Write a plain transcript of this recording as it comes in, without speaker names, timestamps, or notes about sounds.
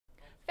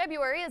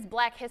February is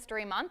Black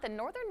History Month, and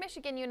Northern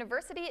Michigan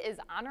University is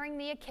honoring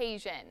the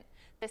occasion.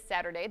 This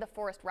Saturday, the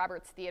Forrest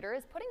Roberts Theater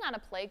is putting on a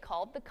play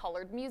called The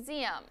Colored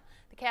Museum.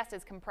 The cast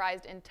is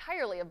comprised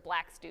entirely of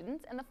black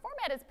students, and the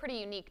format is pretty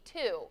unique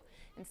too.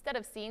 Instead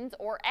of scenes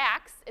or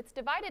acts, it's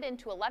divided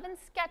into 11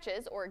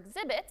 sketches or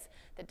exhibits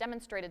that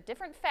demonstrate a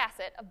different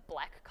facet of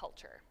black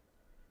culture.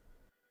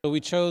 So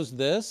we chose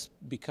this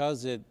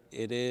because it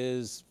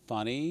is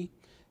funny.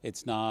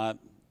 It's not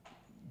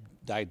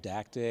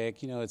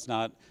didactic, it's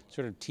not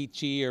sort of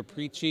teachy or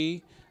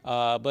preachy,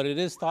 but it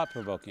is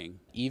thought-provoking.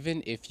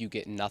 Even if you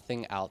get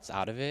nothing else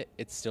out of it,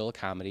 it's still a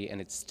comedy and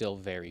it's still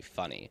very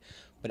funny.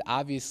 But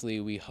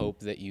obviously we hope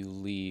that you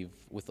leave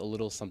with a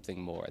little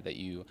something more, that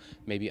you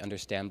maybe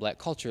understand black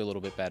culture a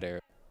little bit better.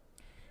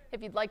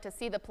 If you'd like to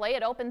see the play,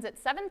 it opens at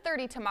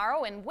 7:30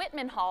 tomorrow in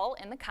Whitman Hall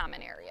in the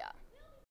Common area.